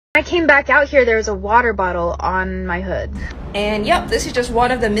I came back out here, there was a water bottle on my hood. And yep, this is just one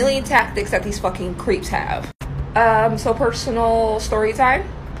of the million tactics that these fucking creeps have. So personal story time.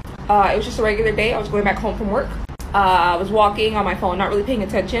 It was just a regular day. I was going back home from work. I was walking on my phone, not really paying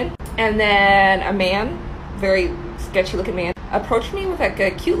attention. And then a man, very sketchy looking man, approached me with like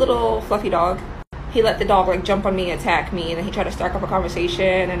a cute little fluffy dog. He let the dog like jump on me, attack me, and then he tried to start up a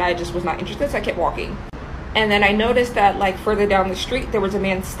conversation, and I just was not interested, so I kept walking. And then I noticed that like further down the street, there was a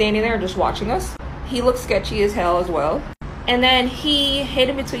man standing there just watching us. He looked sketchy as hell as well. And then he hid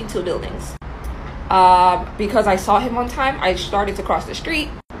in between two buildings. Because I saw him one time, I started to cross the street,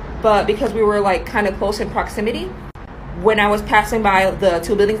 but because we were like kind of close in proximity, when I was passing by the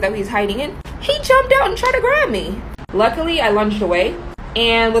two buildings that he's hiding in, he jumped out and tried to grab me. Luckily, I lunged away,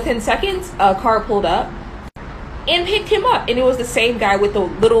 and within seconds, a car pulled up and picked him up, and it was the same guy with the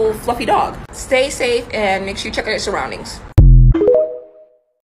little fluffy dog. Stay safe and make sure you check out your surroundings.